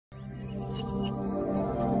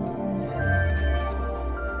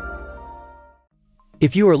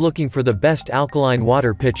If you are looking for the best alkaline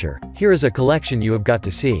water pitcher, here is a collection you have got to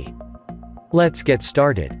see. Let's get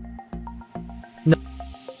started.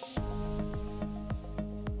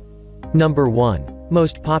 Number 1.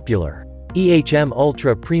 Most popular. EHM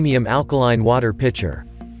Ultra Premium Alkaline Water Pitcher.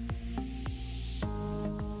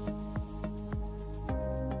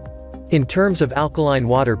 In terms of alkaline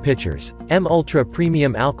water pitchers, M Ultra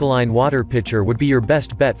Premium Alkaline Water Pitcher would be your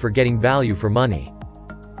best bet for getting value for money.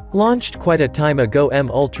 Launched quite a time ago,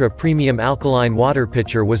 M Ultra Premium Alkaline Water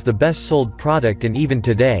Pitcher was the best sold product, and even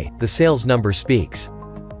today, the sales number speaks.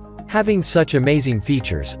 Having such amazing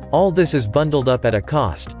features, all this is bundled up at a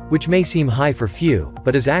cost, which may seem high for few,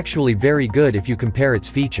 but is actually very good if you compare its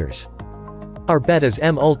features. Our bet is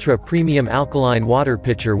M Ultra Premium Alkaline Water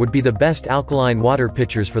Pitcher would be the best alkaline water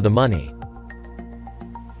pitchers for the money.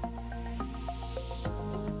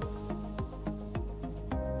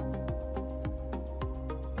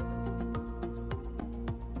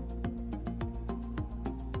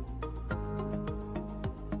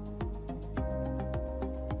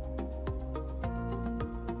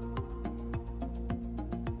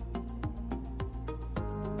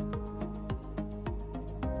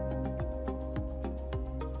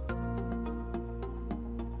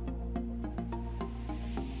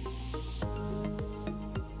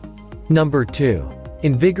 Number 2.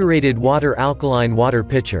 Invigorated Water Alkaline Water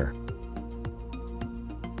Pitcher.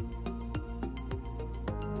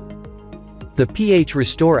 The pH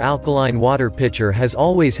Restore Alkaline Water Pitcher has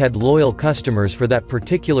always had loyal customers for that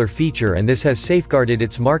particular feature, and this has safeguarded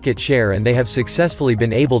its market share, and they have successfully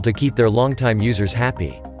been able to keep their longtime users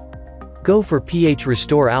happy. Go for pH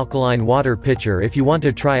Restore Alkaline Water Pitcher if you want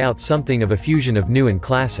to try out something of a fusion of new and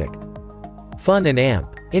classic. Fun and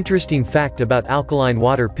amp. Interesting fact about alkaline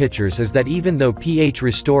water pitchers is that even though pH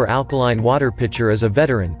Restore Alkaline Water Pitcher is a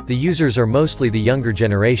veteran, the users are mostly the younger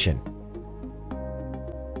generation.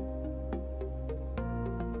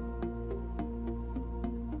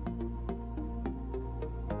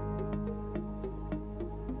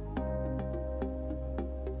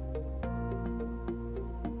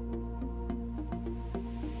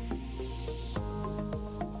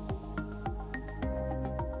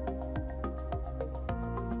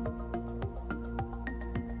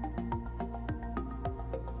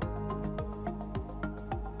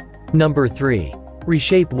 Number 3.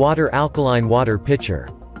 Reshape Water Alkaline Water Pitcher.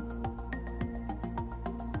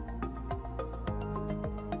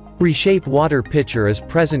 Reshape Water Pitcher is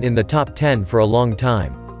present in the top 10 for a long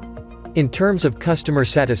time. In terms of customer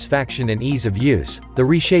satisfaction and ease of use, the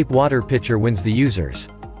Reshape Water Pitcher wins the users.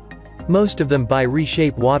 Most of them buy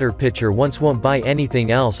Reshape Water Pitcher once, won't buy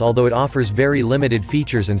anything else, although it offers very limited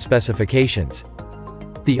features and specifications.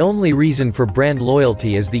 The only reason for brand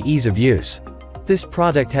loyalty is the ease of use. This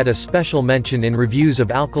product had a special mention in reviews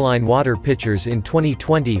of alkaline water pitchers in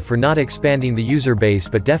 2020 for not expanding the user base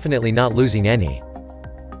but definitely not losing any.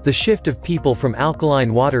 The shift of people from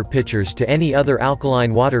alkaline water pitchers to any other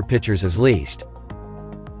alkaline water pitchers is least.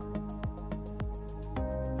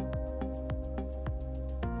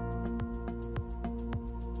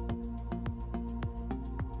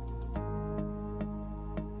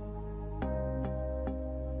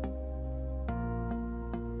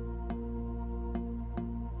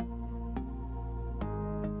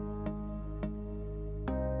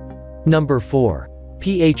 Number 4.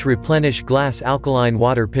 pH Replenish Glass Alkaline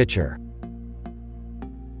Water Pitcher.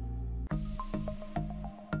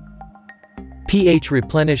 pH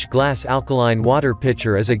Replenish Glass Alkaline Water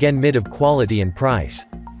Pitcher is again mid of quality and price.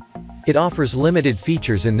 It offers limited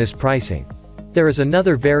features in this pricing. There is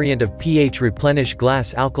another variant of pH Replenish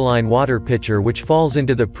Glass Alkaline Water Pitcher which falls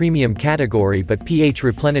into the premium category, but pH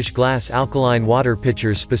Replenish Glass Alkaline Water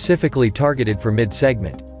Pitchers specifically targeted for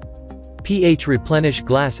mid-segment. pH Replenish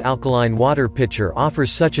Glass Alkaline Water Pitcher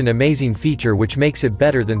offers such an amazing feature which makes it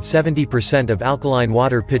better than 70% of alkaline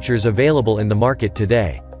water pitchers available in the market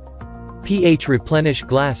today. pH Replenish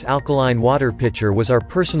Glass Alkaline Water Pitcher was our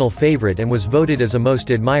personal favorite and was voted as a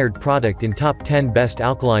most admired product in top 10 best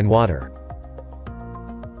alkaline water.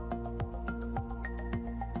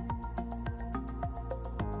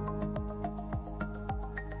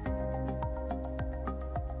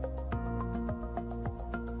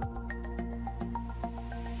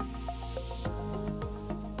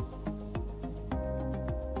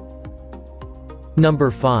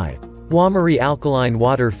 Number 5. Weighty Alkaline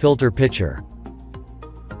Water Filter Pitcher.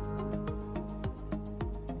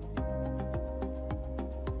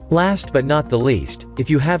 Last but not the least, if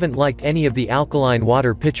you haven't liked any of the alkaline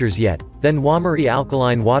water pitchers yet, then Weighty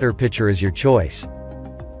Alkaline Water Pitcher is your choice.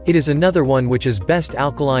 It is another one which is best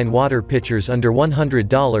alkaline water pitchers under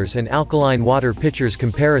 $100, and Alkaline Water Pitchers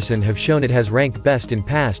comparison have shown it has ranked best in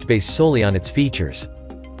past based solely on its features.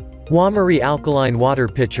 Weighty Alkaline Water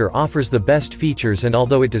Pitcher offers the best features, and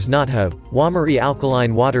although it does not have Weighty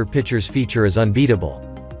Alkaline Water Pitchers feature is unbeatable.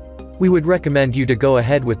 We would recommend you to go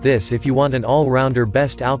ahead with this if you want an all-rounder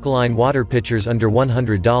best alkaline water pitchers under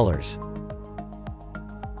 $100.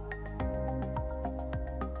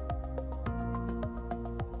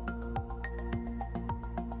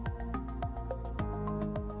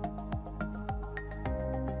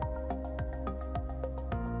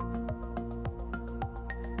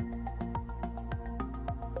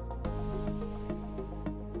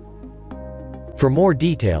 For more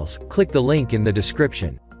details, click the link in the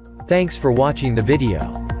description. Thanks for watching the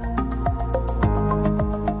video.